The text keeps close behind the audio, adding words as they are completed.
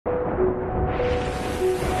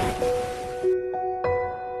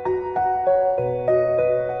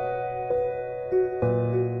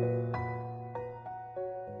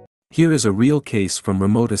Here is a real case from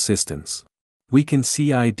remote assistance. We can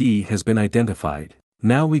see ID has been identified.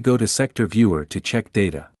 Now we go to Sector Viewer to check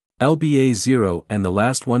data. LBA 0 and the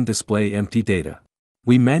last one display empty data.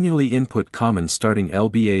 We manually input common starting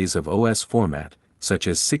LBAs of OS format, such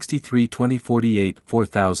as 63 2048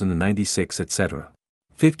 4096 etc.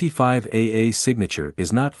 55 AA signature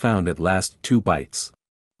is not found at last 2 bytes.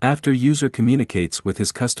 After user communicates with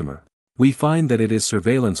his customer, we find that it is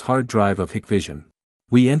surveillance hard drive of Hikvision.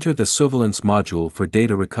 We enter the surveillance module for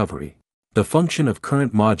data recovery. The function of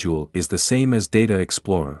current module is the same as Data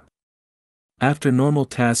Explorer. After normal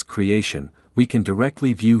task creation, we can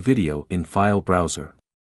directly view video in File Browser.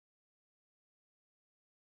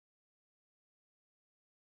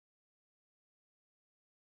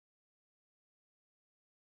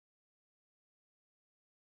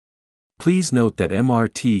 Please note that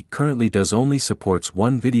MRT currently does only supports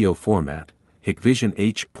one video format, Hikvision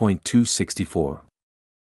H.264.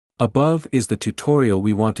 Above is the tutorial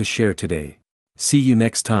we want to share today. See you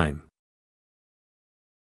next time.